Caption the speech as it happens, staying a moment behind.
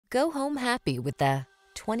Go home happy with the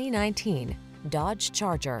 2019 Dodge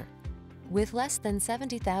Charger. With less than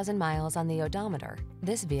 70,000 miles on the odometer,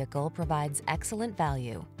 this vehicle provides excellent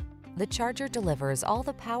value. The Charger delivers all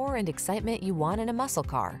the power and excitement you want in a muscle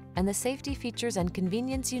car and the safety features and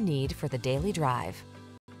convenience you need for the daily drive.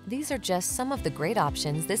 These are just some of the great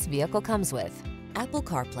options this vehicle comes with: Apple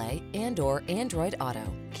CarPlay and/or Android Auto,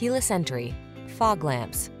 keyless entry, fog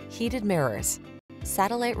lamps, heated mirrors,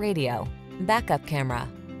 satellite radio, backup camera,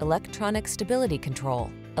 electronic stability control,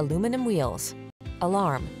 aluminum wheels,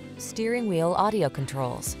 alarm, steering wheel audio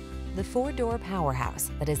controls, the 4-door powerhouse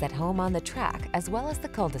that is at home on the track as well as the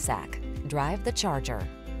cul-de-sac. Drive the Charger.